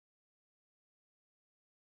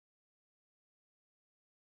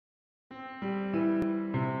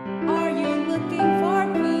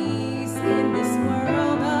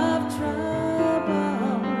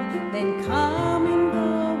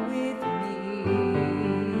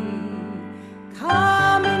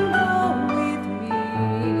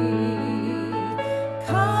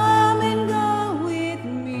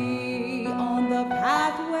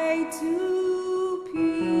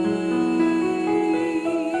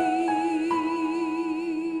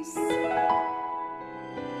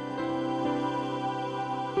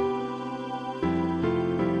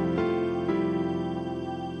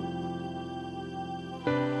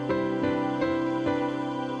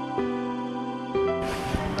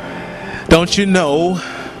Don't you know,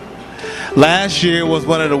 last year was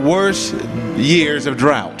one of the worst years of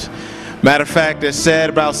drought. Matter of fact, it's said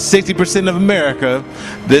about 60% of America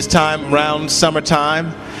this time around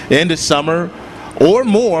summertime, end of summer, or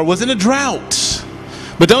more, was in a drought.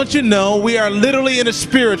 But don't you know, we are literally in a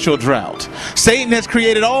spiritual drought. Satan has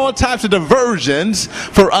created all types of diversions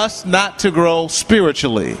for us not to grow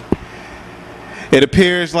spiritually. It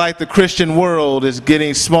appears like the Christian world is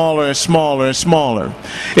getting smaller and smaller and smaller.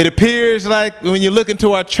 It appears like when you look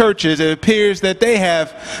into our churches, it appears that they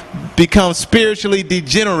have become spiritually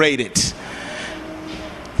degenerated.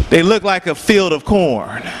 They look like a field of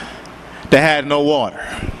corn that had no water.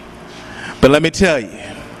 But let me tell you,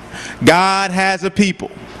 God has a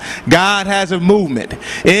people. God has a movement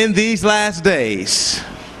in these last days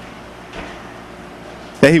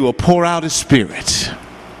that he will pour out his spirit.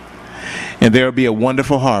 And there will be a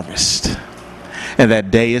wonderful harvest. And that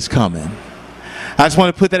day is coming. I just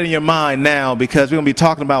want to put that in your mind now, because we're going to be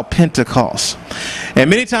talking about Pentecost. And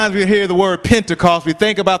many times we hear the word Pentecost, we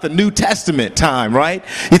think about the New Testament time, right?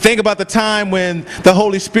 You think about the time when the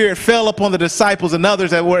Holy Spirit fell upon the disciples and others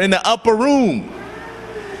that were in the upper room.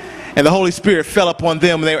 And the Holy Spirit fell upon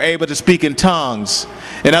them and they were able to speak in tongues,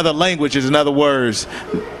 in other languages, in other words,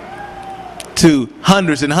 to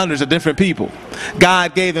hundreds and hundreds of different people.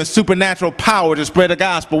 God gave them supernatural power to spread the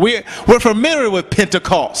gospel. We're familiar with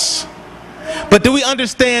Pentecost. But do we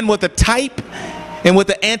understand what the type and what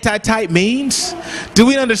the anti-type means? Do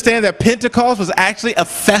we understand that Pentecost was actually a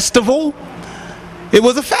festival? It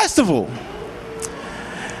was a festival.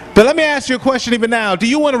 But let me ask you a question even now. Do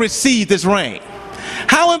you want to receive this rain?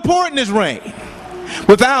 How important is rain?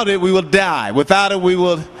 Without it, we will die. Without it, we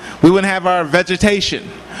wouldn't have our vegetation.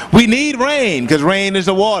 We need rain, because rain is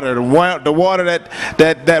the water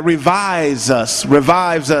that revives us,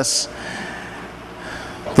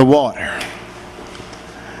 the water.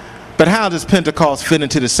 But how does Pentecost fit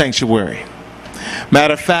into the sanctuary?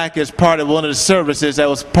 Matter of fact, it's part of one of the services that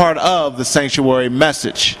was part of the sanctuary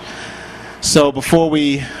message. So before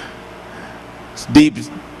we dig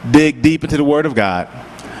deep into the Word of God,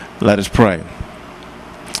 let us pray.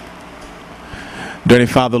 Dear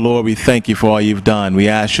Heavenly Father, Lord, we thank you for all you've done. We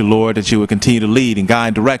ask you, Lord, that you would continue to lead and guide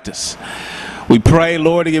and direct us. We pray,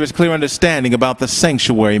 Lord, to give us clear understanding about the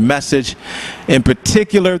sanctuary message, in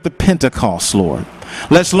particular the Pentecost, Lord.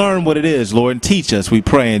 Let's learn what it is, Lord, and teach us, we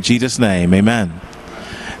pray in Jesus' name. Amen.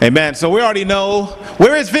 Amen. So we already know,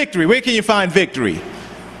 where is victory? Where can you find victory?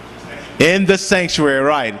 In the sanctuary,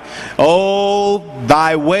 right. Oh,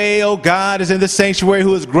 thy way, O God, is in the sanctuary.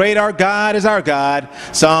 Who is great, our God is our God.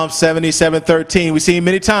 Psalm 77:13. We've seen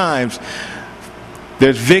many times.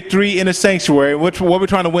 There's victory in the sanctuary. What are we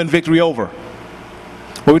trying to win victory over?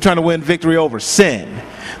 What are we trying to win victory over? Sin.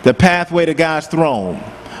 The pathway to God's throne.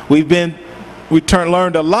 We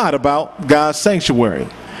learned a lot about God's sanctuary.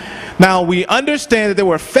 Now, we understand that there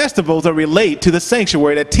were festivals that relate to the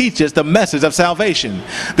sanctuary that teach us the message of salvation.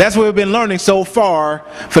 That's what we've been learning so far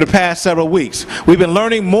for the past several weeks. We've been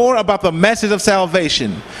learning more about the message of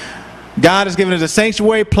salvation. God has given us a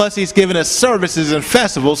sanctuary, plus he's given us services and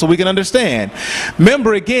festivals so we can understand.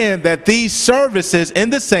 Remember again that these services in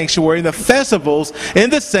the sanctuary, the festivals in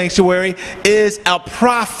the sanctuary, is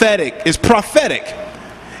prophetic.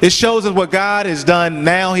 It shows us what God has done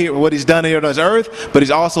now here, what he's done here on this earth, but he's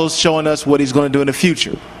also showing us what he's going to do in the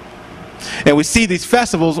future. And we see these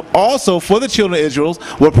festivals also for the children of Israel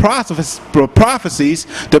were prophecies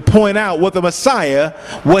to point out what the Messiah,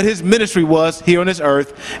 what his ministry was here on this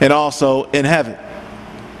earth and also in heaven.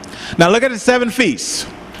 Now look at the 7 feasts.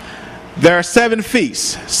 There are 7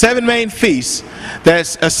 feasts, 7 main feasts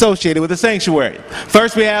that's associated with the sanctuary.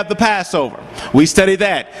 First we have the Passover. We studied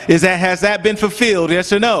that. Has that been fulfilled?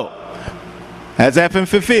 Yes or no? Has that been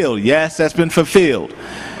fulfilled? Yes, that's been fulfilled.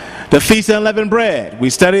 The Feast of Unleavened Bread. We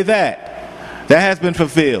studied that. That has been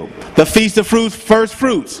fulfilled. The Feast of First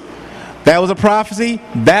Fruits. That was a prophecy.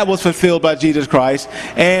 That was fulfilled by Jesus Christ.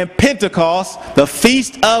 And Pentecost, the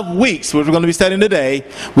Feast of Weeks, which we're going to be studying today,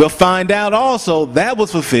 we'll find out also that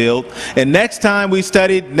was fulfilled. And next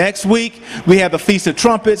week, we have the Feast of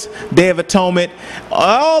Trumpets, Day of Atonement.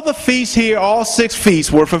 All the feasts here, all 6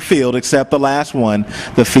 feasts were fulfilled except the last one,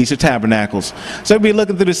 the Feast of Tabernacles. So we'll be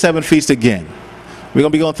looking through the 7 feasts again. We're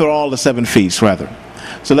going to be going through all the 7 feasts, rather.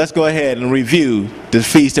 So let's go ahead and review the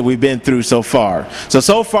feast that we've been through so far.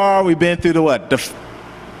 So far we've been through the what?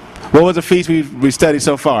 What was the feast we studied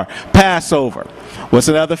so far? Passover. What's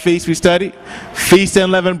another feast we studied? Feast of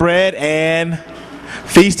Unleavened Bread and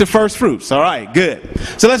Feast of First Fruits. All right, good.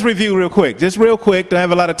 So let's review real quick. Just real quick. Don't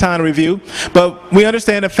have a lot of time to review. But we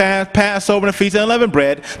understand the Passover and the Feast of Unleavened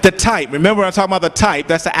Bread. The type. Remember, I'm talking about the type.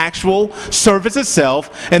 That's the actual service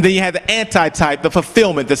itself. And then you have the anti-type, the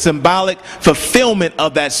fulfillment, the symbolic fulfillment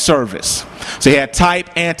of that service. So you had type,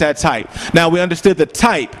 anti-type. Now we understood the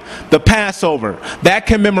type, the Passover. That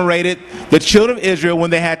commemorated the children of Israel when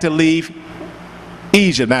they had to leave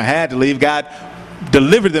Egypt. Now, had to leave. God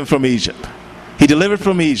delivered them from Egypt. He delivered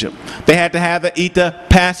from Egypt. They had to eat the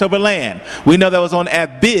Passover lamb. We know that was on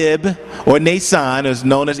Abib or Nisan, is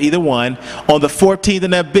known as either one. On the 14th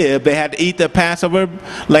of Abib, they had to eat the Passover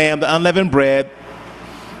lamb, the unleavened bread,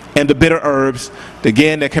 and the bitter herbs.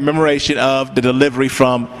 Again, the commemoration of the delivery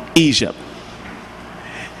from Egypt.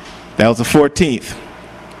 That was the 14th.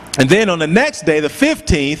 And then on the next day, the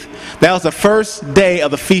 15th, that was the first day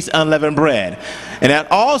of the Feast of Unleavened Bread. And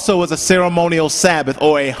that also was a ceremonial Sabbath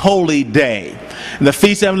or a holy day. And the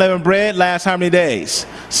Feast of Unleavened Bread lasts how many days?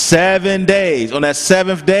 7 days. On that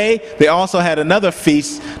 7th day, they also had another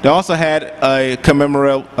feast. They also had a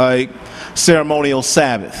ceremonial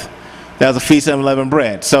Sabbath. That was a Feast of Unleavened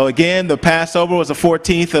Bread. So again, the Passover was the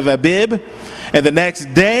 14th of Abib. And the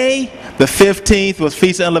next day, the 15th, was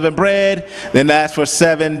Feast of Unleavened Bread. Then that's for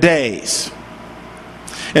 7 days.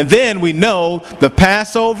 And then we know the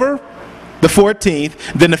Passover, the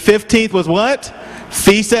 14th. Then the 15th was what?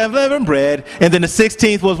 Feast of Unleavened Bread. And then the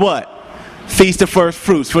 16th was what? Feast of First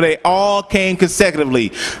Fruits. For they all came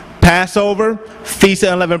consecutively. Passover, Feast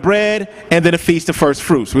of Unleavened Bread, and then the Feast of First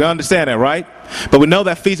Fruits. We understand that, right? But we know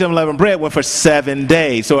that Feast of Unleavened Bread went for 7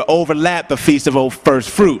 days, so it overlapped the Feast of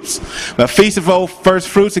First Fruits. The Feast of First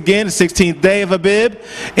Fruits, again, the 16th day of Abib,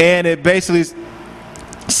 and it basically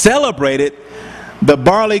celebrated the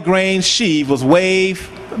barley grain sheaf was waved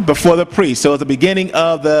before the priest. So it's the beginning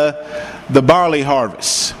of the barley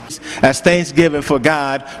harvest as thanksgiving for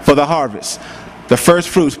God for the harvest. The first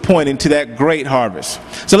fruits pointing to that great harvest.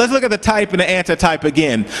 So let's look at the type and the antitype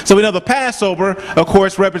again. So we know the Passover, of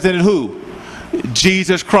course, represented who?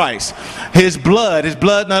 Jesus Christ. His blood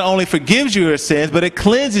not only forgives you your sins, but it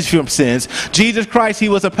cleanses you from sins. Jesus Christ, he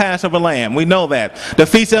was a Passover lamb. We know that. The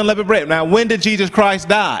Feast of Unleavened Bread. Now, when did Jesus Christ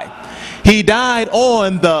die? He died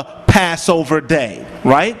on the Passover day,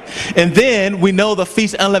 right? And then we know the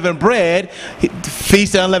Feast of Unleavened Bread,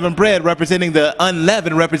 representing the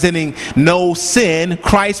unleavened, representing no sin.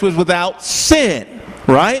 Christ was without sin,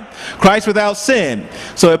 right? Christ without sin.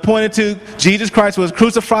 So it pointed to Jesus Christ was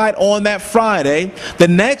crucified on that Friday. The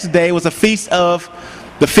next day was the Feast of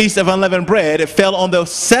Unleavened Bread. It fell on the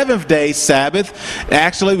 7th day Sabbath.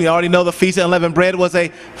 Actually, we already know the Feast of Unleavened Bread was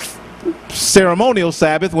a ceremonial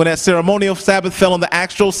Sabbath. When that ceremonial Sabbath fell on the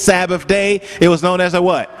actual Sabbath day, it was known as a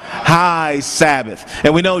what? High Sabbath.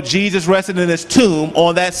 And we know Jesus rested in his tomb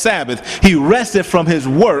on that Sabbath. He rested from his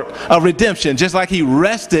work of redemption, just like he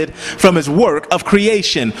rested from his work of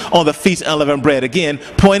creation on the Feast of Unleavened Bread. Again,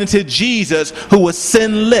 pointing to Jesus, who was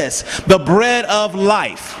sinless, the bread of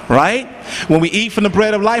life, right? When we eat from the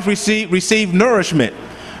bread of life, we receive nourishment.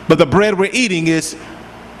 But the bread we're eating is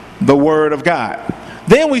the Word of God.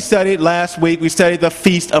 Then we studied last week, the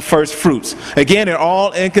Feast of First Fruits. Again, they're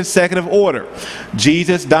all in consecutive order.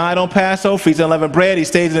 Jesus died on Passover, Feast of Unleavened Bread. He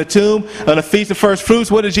stays in the tomb. On the Feast of First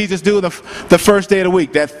Fruits, what did Jesus do the first day of the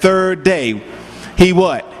week? That third day. He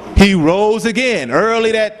what? He rose again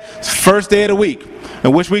early that first day of the week,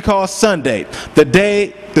 in which we call Sunday.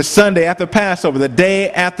 The Sunday after Passover, the day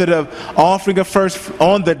after the offering of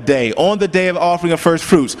on the day of offering of first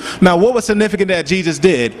fruits. Now, what was significant that Jesus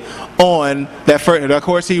did on that first? Of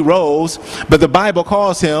course, he rose, but the Bible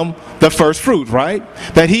calls him the first fruit, right?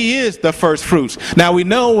 That he is the first fruits. Now, we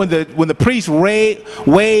know when the priest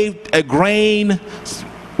waved a grain,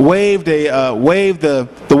 waved the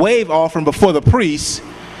wave offering before the priest.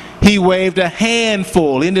 He waved a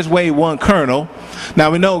handful. He didn't just wave one kernel.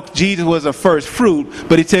 Now we know Jesus was a first fruit,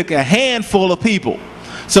 but he took a handful of people.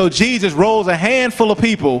 So Jesus rose a handful of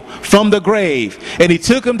people from the grave, and he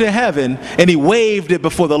took them to heaven, and he waved it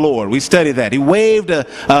before the Lord. We studied that. He waved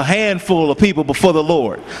a handful of people before the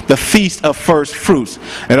Lord, the Feast of First Fruits.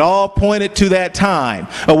 It all pointed to that time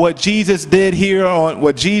of what Jesus did here, on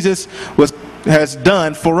what Jesus has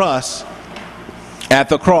done for us at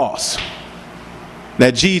the cross.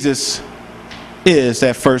 That Jesus is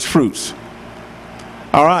that first fruits.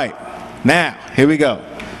 All right, now here we go.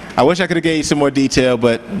 I wish I could have gave you some more detail,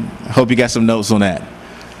 but I hope you got some notes on that.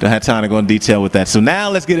 Don't have time to go in detail with that. So now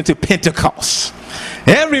let's get into Pentecost.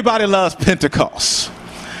 Everybody loves Pentecost.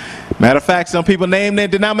 Matter of fact, some people name their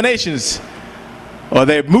denominations or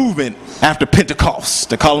their movement after Pentecost.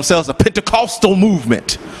 They call themselves a Pentecostal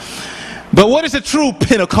movement. But what is a true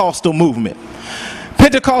Pentecostal movement?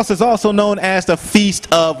 Pentecost is also known as the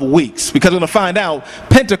Feast of Weeks, because we're going to find out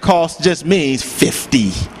Pentecost just means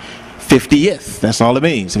 50th. That's all it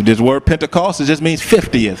means. If this word Pentecost, it just means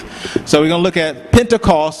 50th. So we're going to look at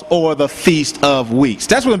Pentecost, or the Feast of Weeks.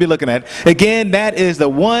 That's what we're going to be looking at. Again, that is the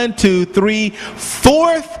 1, 2, 3,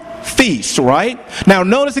 4th feast, right? Now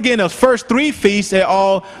notice again, those first 3 feasts, they're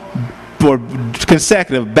all were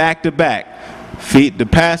consecutive, back to back. The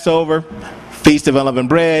Passover, Feast of Unleavened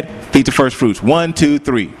Bread, Feast of First Fruits. 1, 2,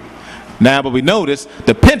 3. Now, but we notice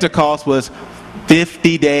the Pentecost was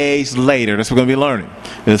 50 days later. That's what we're going to be learning.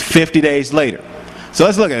 It was 50 days later. So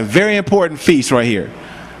let's look at a very important feast right here.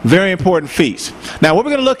 Very important feast. Now, what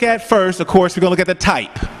we're going to look at first, of course, we're going to look at the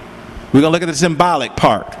type. We're going to look at the symbolic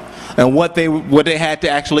part and what they had to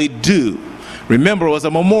actually do. Remember, it was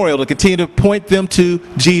a memorial to continue to point them to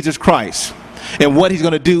Jesus Christ and what he's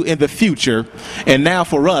going to do in the future, and now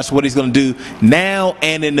for us, what he's going to do now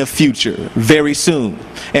and in the future, very soon.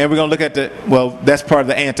 And we're going to look at that's part of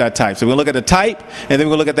the antitype. So we're going to look at the type, and then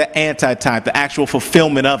we're going to look at the antitype, the actual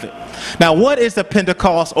fulfillment of it. Now, what is the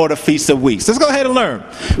Pentecost, or the Feast of Weeks? Let's go ahead and learn.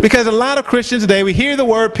 Because a lot of Christians today, we hear the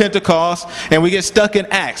word Pentecost, and we get stuck in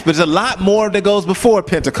Acts. But there's a lot more that goes before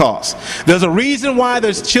Pentecost. There's a reason why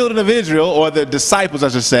there's children of Israel, or the disciples, I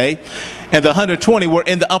should say, and the 120 were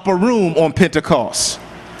in the upper room on Pentecost.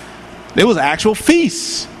 It was actual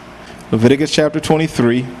feasts. Leviticus chapter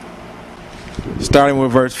 23, starting with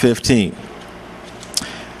verse 15.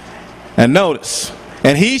 And notice,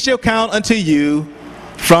 and he shall count unto you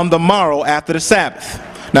from the morrow after the Sabbath.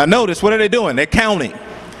 Now notice, what are they doing? They're counting.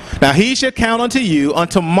 Now he shall count unto you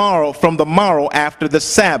unto tomorrow, from the morrow after the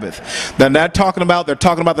Sabbath. They're talking about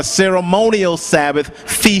the ceremonial Sabbath,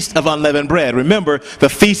 Feast of Unleavened Bread. Remember, the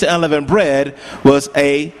Feast of Unleavened Bread was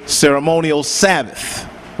a ceremonial Sabbath.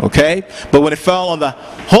 Okay? But when it fell on the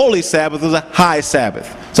holy Sabbath, it was a high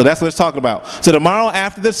Sabbath. So that's what it's talking about. So tomorrow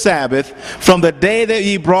after the Sabbath, from the day that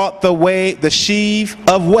ye brought the sheaf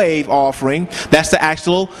of wave offering, that's the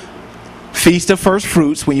actual Feast of First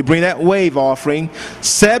Fruits. When you bring that wave offering,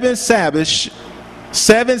 7 Sabbaths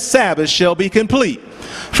shall be complete.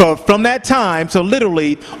 So from that time, so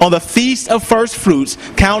literally on the Feast of First Fruits,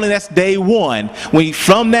 counting that's day 1,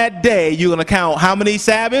 from that day you're going to count how many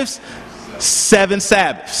Sabbaths? 7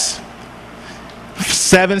 Sabbaths.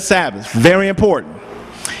 7 Sabbaths. Very important.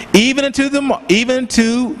 Even to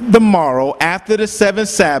the morrow after the 7th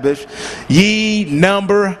Sabbath, ye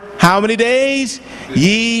number how many days?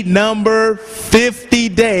 Ye number 50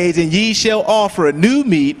 days, and ye shall offer a new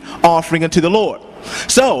meat offering unto the Lord.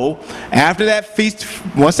 So after that feast,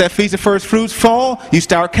 once that Feast of First Fruits fall, you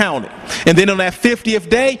start counting, and then on that 50th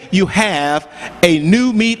day, you have a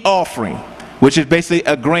new meat offering, which is basically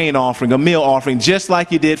a grain offering, a meal offering, just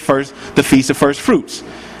like you did the Feast of First Fruits.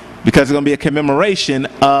 Because it's going to be a commemoration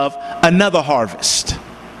of another harvest.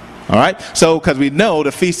 All right? So, because we know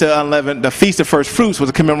the Feast of First Fruits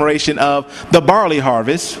was a commemoration of the barley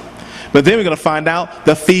harvest. But then we're going to find out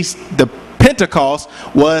the Pentecost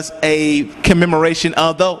was a commemoration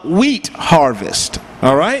of the wheat harvest.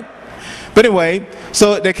 All right? But anyway,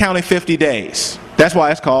 so they're counting 50 days. That's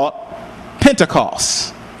why it's called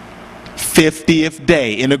Pentecost. 50th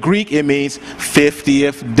day. In the Greek, it means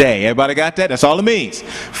 50th day. Everybody got that? That's all it means.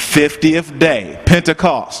 50th day.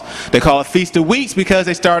 Pentecost. They call it Feast of Weeks because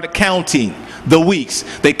they started counting the weeks.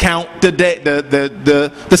 They count the day,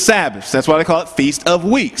 the Sabbaths. That's why they call it Feast of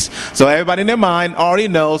Weeks. So everybody in their mind already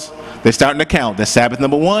knows they're starting to count. That's Sabbath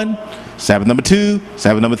number 1, Sabbath number 2,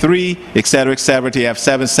 Sabbath number 3, etc., etc. To have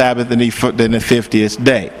 7 Sabbaths in the 50th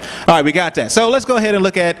day. All right, we got that. So let's go ahead and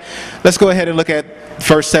look at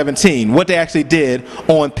verse 17. What they actually did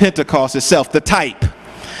on Pentecost itself. The type.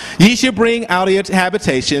 Ye shall bring out of your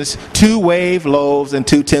habitations 2 wave loaves and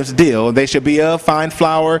 2 tenths dill. And they shall be of fine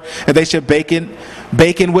flour, and they shall bacon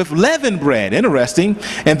with leavened bread. Interesting.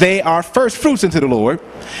 And they are first fruits unto the Lord.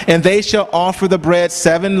 And they shall offer the bread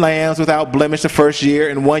 7 lambs without blemish the first year,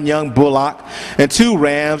 and 1 young bullock, and 2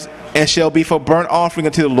 rams, and shall be for burnt offering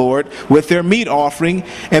unto the Lord, with their meat offering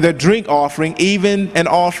and their drink offering, even an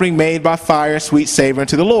offering made by fire, sweet savor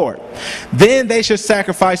unto the Lord. Then they shall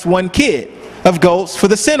sacrifice 1 kid of goats for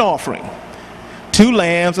the sin offering, 2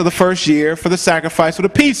 lambs of the first year for the sacrifice of the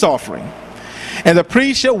peace offering. And the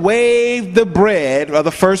priest shall wave the bread of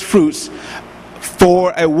the first fruits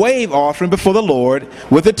for a wave offering before the Lord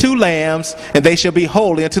with the 2 lambs, and they shall be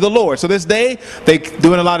holy unto the Lord. So this day, they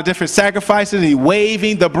doing a lot of different sacrifices, and he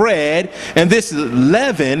waving the bread, and this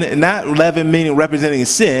leaven, not leaven meaning representing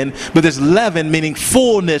sin, but this leaven meaning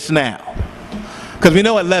fullness now. Because we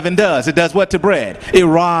know what leaven does. It does what to bread? It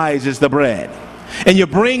rises the bread. And you're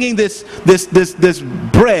bringing this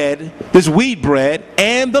bread, this wheat bread,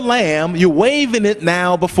 and the lamb. You're waving it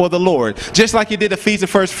now before the Lord. Just like you did the Feast of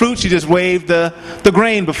First Fruits, you just waved the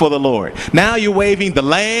grain before the Lord. Now you're waving the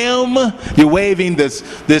lamb. You're waving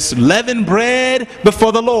this leavened bread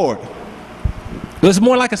before the Lord. It's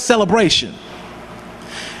more like a celebration.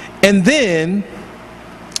 And then,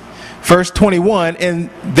 verse 21, and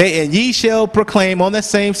ye shall proclaim on the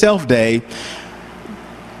same self day,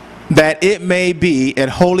 that it may be an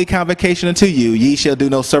holy convocation unto you. Ye shall do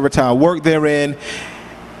no servile work therein,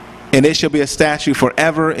 and it shall be a statute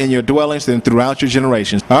forever in your dwellings and throughout your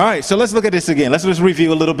generations. All right, so let's look at this again. Let's just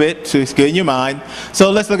review a little bit to get in your mind.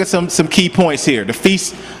 So let's look at some key points here. The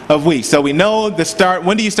Feast of Weeks. So we know the start.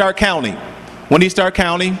 When do you start counting? When do you start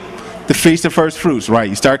counting? The Feast of First Fruits, right?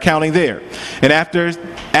 You start counting there. And after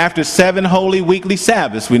 7 holy weekly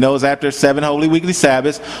Sabbaths, we know it's after 7 holy weekly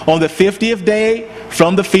Sabbaths, on the 50th day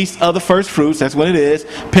from the Feast of the First Fruits, that's when it is.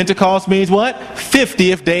 Pentecost means what?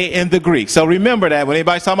 50th day in the Greek. So remember that when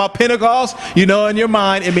anybody's talking about Pentecost, you know in your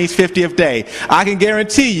mind it means 50th day. I can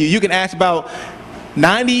guarantee you, you can ask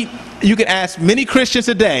many Christians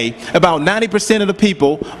today, about 90% of the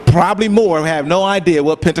people, probably more, have no idea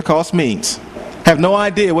what Pentecost means. Have no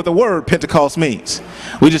idea what the word Pentecost means.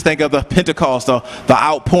 We just think of the Pentecost, the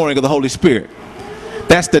outpouring of the Holy Spirit.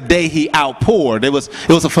 That's the day he outpoured. It was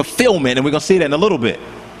a fulfillment, and we're going to see that in a little bit.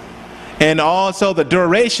 And also the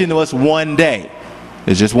duration was 1 day.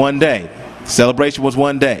 It's just 1 day. The celebration was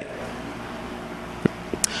 1 day.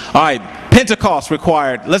 All right, Pentecost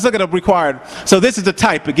required. Let's look at the required. So this is the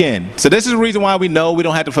type again. So this is the reason why we know we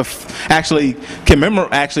don't have to actually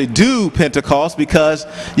do Pentecost, because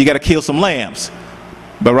you got to kill some lambs.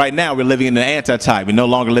 But right now we're living in the anti-type. We're no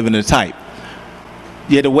longer living in the type.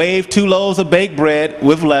 You had to wave 2 loaves of baked bread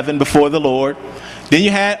with leaven before the Lord. Then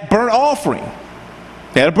you had burnt offering.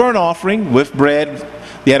 You had a burnt offering with bread.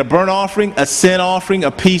 You had a burnt offering, a sin offering,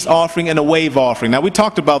 a peace offering, and a wave offering. Now, we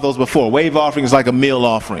talked about those before. Wave offering is like a meal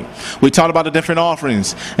offering. We talked about the different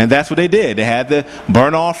offerings, and that's what they did. They had the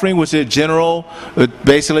burnt offering, which is general.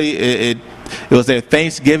 Basically, it was their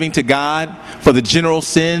thanksgiving to God for the general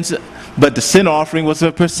sins, but the sin offering was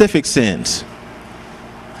the specific sins.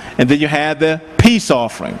 And then you had the peace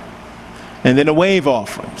offering, and then a wave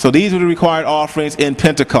offering. So these were the required offerings in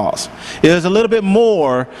Pentecost. It was a little bit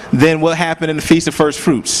more than what happened in the Feast of First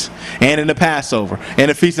Fruits and in the Passover and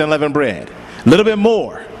the Feast of Unleavened Bread. A little bit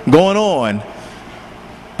more going on.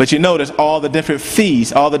 But you notice all the different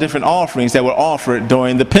feasts, all the different offerings that were offered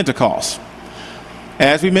during the Pentecost.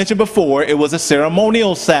 As we mentioned before, it was a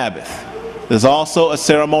ceremonial Sabbath. There's also a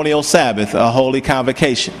ceremonial Sabbath, a holy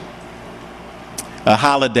convocation, a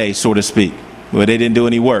holiday, so to speak, where they didn't do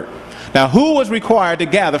any work. Now, who was required to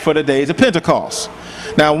gather for the days of Pentecost?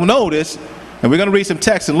 Now, notice, and we're going to read some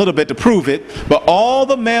text in a little bit to prove it, but all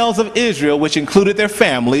the males of Israel, which included their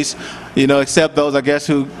families, except those, I guess,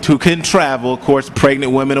 who couldn't travel, of course,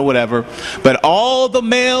 pregnant women or whatever, but all the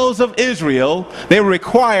males of Israel, they were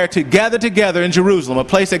required to gather together in Jerusalem, a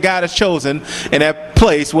place that God has chosen, and that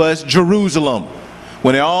place was Jerusalem.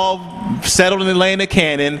 When they all settled in the land of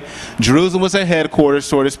Canaan, Jerusalem was their headquarters,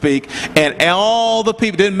 so to speak, and all the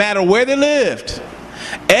people, didn't matter where they lived,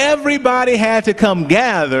 everybody had to come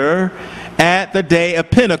gather at the day of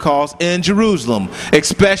Pentecost in Jerusalem,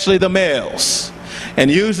 especially the males. And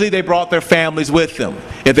usually they brought their families with them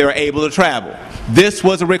if they were able to travel. This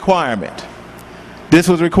was a requirement. This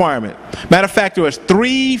was a requirement. Matter of fact, there was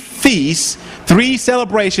 3 feasts, 3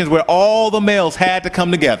 celebrations where all the males had to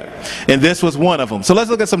come together. And this was one of them. So let's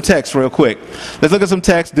look at some text real quick. Let's look at some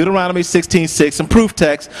text, Deuteronomy 16:6, some proof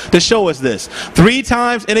text to show us this. 3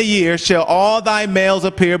 times in a year shall all thy males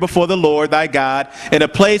appear before the Lord thy God in a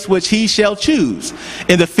place which he shall choose.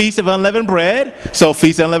 In the Feast of Unleavened Bread. So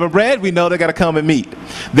Feast of Unleavened Bread, we know they got to come and meet.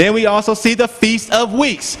 Then we also see the Feast of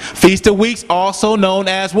Weeks. Feast of Weeks, also known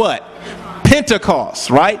as what? Pentecost,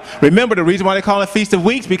 right? Remember the reason why they call it Feast of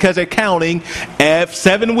Weeks, because they're counting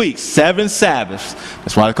 7 weeks, 7 Sabbaths.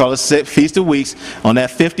 That's why they call it Feast of Weeks on that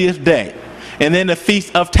 50th day. And then the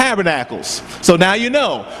Feast of Tabernacles. So now you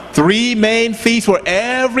know, 3 main feasts where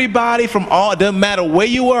everybody from all, it doesn't matter where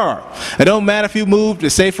you are. It don't matter if you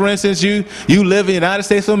moved, say for instance, you live in the United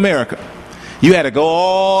States of America. You had to go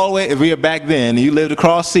all the way, if we were back then, and you lived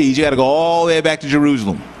across seas, you had to go all the way back to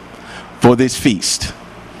Jerusalem for this feast.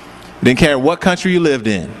 Didn't care what country you lived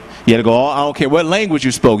in. You had to go I don't care what language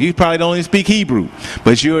you spoke. You probably don't even speak Hebrew,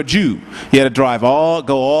 but you're a Jew. You had to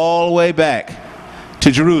go all the way back to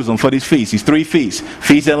Jerusalem for these feasts, these 3 feasts.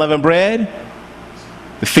 Feast of Unleavened Bread,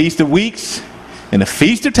 the Feast of Weeks, and the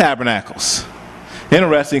Feast of Tabernacles.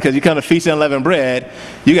 Interesting, because you come to Feast of Unleavened Bread,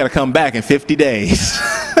 you got to come back in 50 days.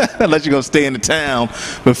 Unless you're going to stay in the town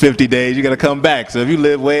for 50 days, you got to come back. So if you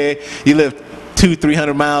live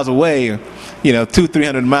 200-300 miles away, you know,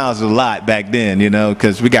 200-300 miles is a lot back then, you know,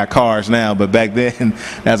 because we got cars now, but back then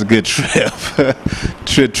that's a good trip.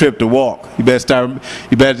 trip to walk. You better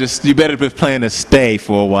be planning to stay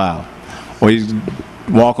for a while, or you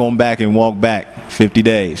walk on back and walk back 50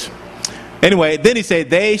 days. Anyway, then he said,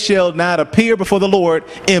 they shall not appear before the Lord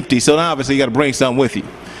empty. So now obviously you got to bring something with you.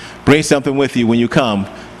 Bring something with you when you come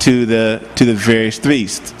to the various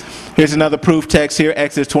feasts. Here's another proof text here,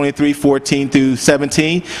 Exodus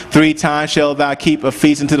 23:14-17. 3 times shalt thou keep a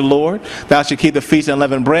feast unto the Lord. Thou shalt keep the feast of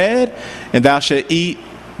unleavened bread, and thou shalt eat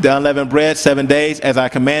the unleavened bread 7 days, as I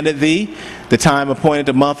commanded thee, the time appointed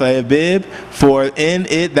the month of Abib. For in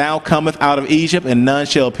it thou comest out of Egypt, and none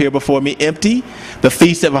shall appear before me empty. The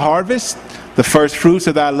feast of harvest, the first fruits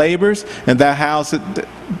of thy labors, and thou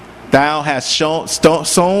hast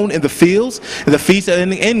sown in the fields, and the feast of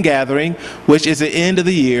ingathering, which is the end of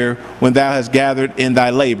the year, when thou hast gathered in thy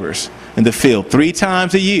labors in the field. 3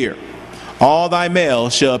 times a year all thy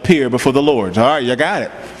males shall appear before the Lord. All right, you got it.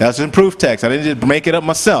 That's in proof text. I didn't just make it up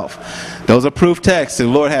myself. Those are proof texts. The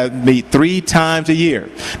Lord had me 3 times a year.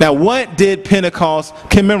 Now, what did Pentecost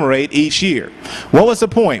commemorate each year? What was the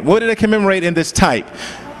point? What did it commemorate in this type?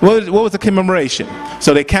 What was the commemoration?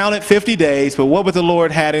 So they counted 50 days, but what was the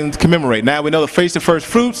Lord having to commemorate? Now we know the Feast of First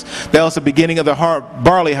Fruits, that was the beginning of the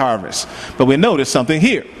barley harvest. But we notice something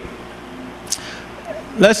here.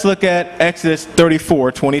 Let's look at Exodus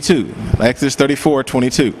 34:22. Exodus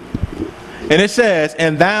 34:22. And it says,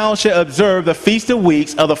 and thou shalt observe the Feast of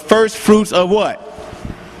Weeks of the first fruits of what?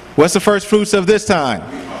 What's the first fruits of this time?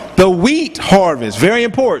 The wheat harvest. Very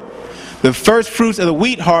important. The first fruits of the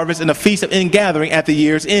wheat harvest and the Feast of Ingathering at the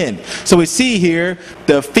year's end. So we see here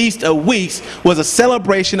the Feast of Weeks was a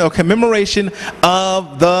celebration or commemoration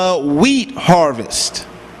of the wheat harvest.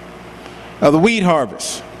 Of the wheat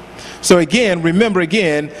harvest. So again, remember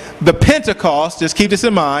again, the Pentecost, just keep this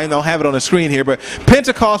in mind, I don't have it on the screen here, but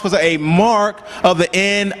Pentecost was a mark of the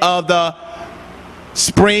end of the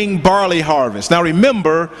spring barley harvest. Now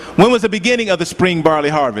remember, when was the beginning of the spring barley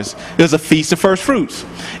harvest? It was a Feast of First Fruits.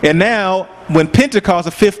 And now, when Pentecost,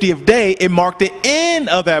 the 50th day, it marked the end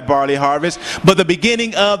of that barley harvest, but the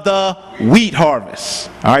beginning of the wheat harvest.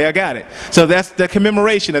 All right, I got it. So that's the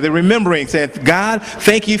commemoration of the remembering, saying, God,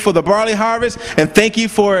 thank you for the barley harvest, and thank you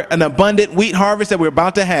for an abundant wheat harvest that we're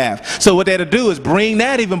about to have. So what they had to do is bring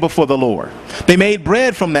that even before the Lord. They made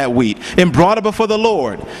bread from that wheat and brought it before the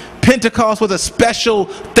Lord. Pentecost was a special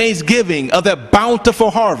thanksgiving of that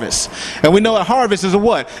bountiful harvest. And we know a harvest is a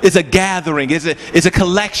what? It's a gathering. It's a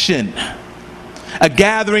collection. A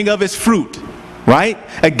gathering of its fruit. Right?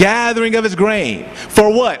 A gathering of its grain.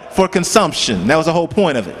 For what? For consumption. That was the whole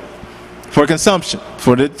point of it. For consumption.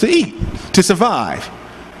 To eat. To survive.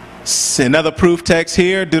 Another proof text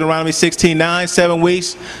here, Deuteronomy 16:9. 7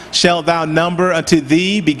 weeks shalt thou number unto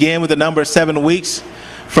thee. Begin with the number of 7 weeks.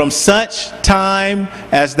 From such time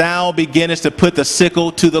as thou beginnest to put the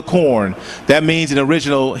sickle to the corn. That means in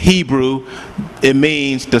original Hebrew, it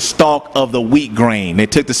means the stalk of the wheat grain. They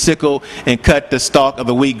took the sickle and cut the stalk of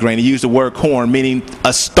the wheat grain. They used the word corn, meaning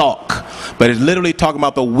a stalk. But it's literally talking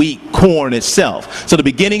about the wheat corn itself. So the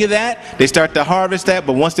beginning of that, they start to harvest that,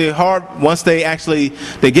 but once they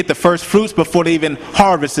get the first fruits before they even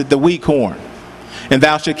harvested the wheat corn. And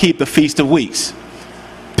thou shalt keep the Feast of Weeks.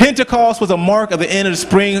 Pentecost was a mark of the end of the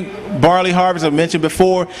spring barley harvest I mentioned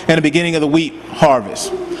before, and the beginning of the wheat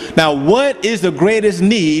harvest. Now, what is the greatest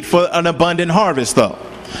need for an abundant harvest, though?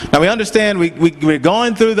 Now, we understand we're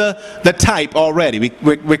going through the type already.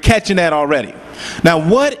 We're catching that already. Now,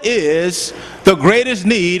 what is the greatest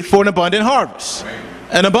need for an abundant harvest?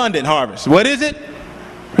 An abundant harvest. What is it?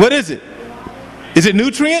 What is it? Is it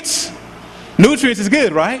nutrients? Nutrients is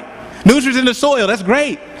good, right? Nutrients in the soil, that's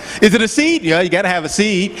great. Is it a seed? Yeah, you got to have a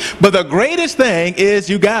seed. But the greatest thing is,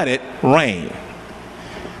 you got it, rain.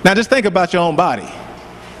 Now just think about your own body.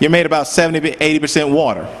 You're made about 70-80%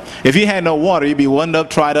 water. If you had no water, you'd be one up,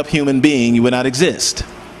 tried up human being. You would not exist.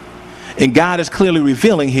 And God is clearly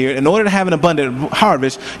revealing here, in order to have an abundant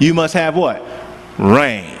harvest, you must have what?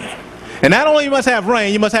 Rain. And not only you must have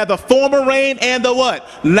rain, you must have the former rain and the what?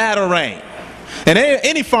 Latter rain. And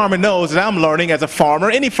any farmer knows, that I'm learning as a farmer,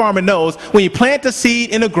 any farmer knows when you plant the seed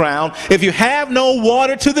in the ground, if you have no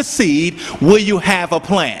water to the seed, will you have a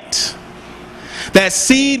plant? That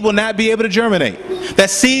seed will not be able to germinate. That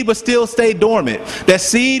seed will still stay dormant. That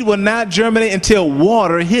seed will not germinate until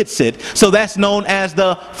water hits it. So that's known as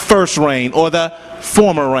the first rain or the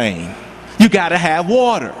former rain. You got to have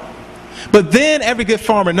water. But then every good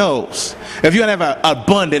farmer knows, if you're going to have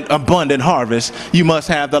an abundant harvest, you must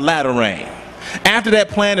have the latter rain. After that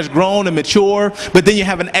plant is grown and mature, but then you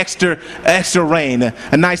have an extra rain,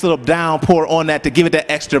 a nice little downpour on that to give it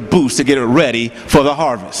that extra boost to get it ready for the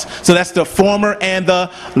harvest. So that's the former and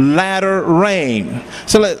the latter rain.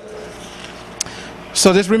 So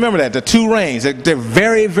just remember that, the two rains, they're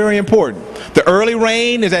very, very important. The early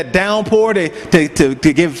rain is that downpour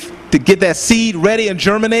to get that seed ready and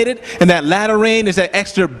germinated, and that latter rain is that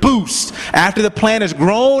extra boost after the plant is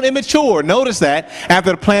grown and mature. Notice that,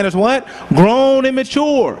 after the plant is what? Grown and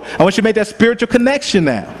mature. I want you to make that spiritual connection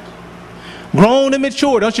now. Grown and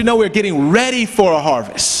mature. Don't you know we're getting ready for a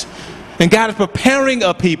harvest? And God is preparing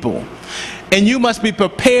a people. And you must be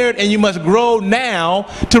prepared and you must grow now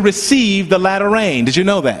to receive the latter rain. Did you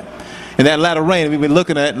know that? And that latter rain we've been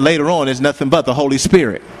looking at later on is nothing but the Holy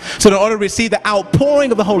Spirit. So in order to receive the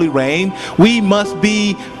outpouring of the Holy rain, we must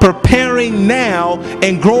be preparing now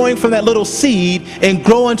and growing from that little seed and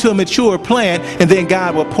grow into a mature plant, and then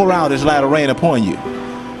God will pour out his latter rain upon you.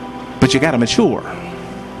 But you got to mature.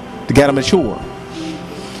 You got to mature.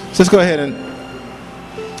 So let's go ahead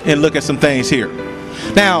and look at some things here.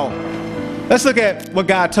 Now, let's look at what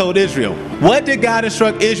God told Israel. What did God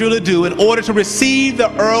instruct Israel to do in order to receive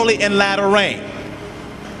the early and latter rain?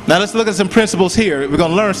 Now let's look at some principles here. We're going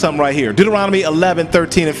to learn something right here. Deuteronomy 11,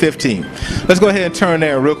 13, and 15. Let's go ahead and turn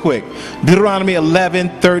there real quick. Deuteronomy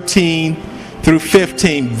 11, 13 through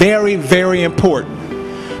 15. Very, very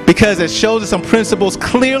important, because it shows us some principles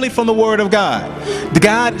clearly from the Word of God.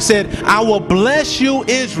 God said, I will bless you,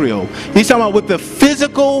 Israel. He's talking about with the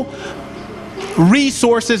physical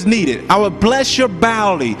resources needed. I will bless your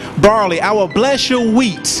barley. I will bless your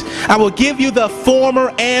wheat. I will give you the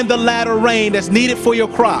former and the latter rain that's needed for your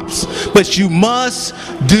crops. But you must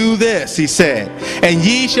do this, he said. And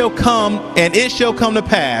ye shall come, and it shall come to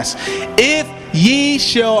pass, if ye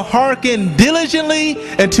shall hearken diligently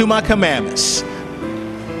unto my commandments.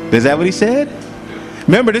 Is that what he said?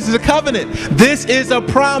 Remember, this is a covenant. This is a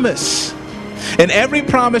promise. In every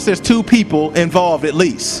promise, there's two people involved at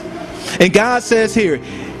least. And God says here,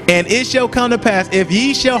 and it shall come to pass, if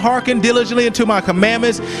ye shall hearken diligently unto my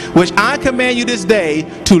commandments, which I command you this day,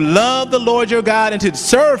 to love the Lord your God and to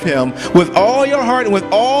serve him with all your heart and with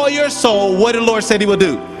all your soul. What did the Lord say he will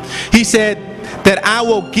do? He said that I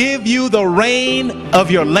will give you the rain of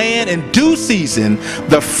your land in due season,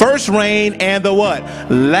 the first rain and the what?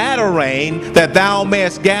 Latter rain, that thou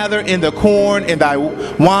mayest gather in the corn and thy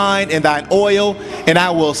wine and thine oil, and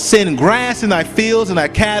I will send grass in thy fields and thy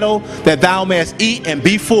cattle, that thou mayest eat and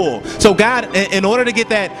be full. So God, in order to get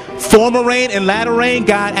that former rain and latter rain,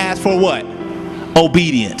 God asked for what?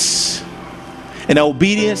 Obedience. And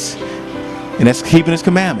obedience, and that's keeping his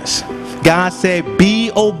commandments. God said,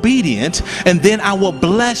 be obedient, and then I will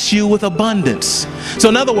bless you with abundance. So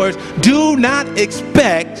in other words, do not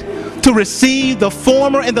expect to receive the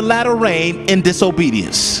former and the latter rain in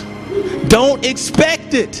disobedience. Don't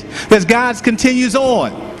expect it, as God continues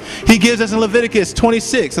on. He gives us in Leviticus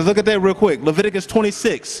 26. Let's look at that real quick. Leviticus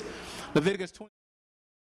 26. Leviticus 26.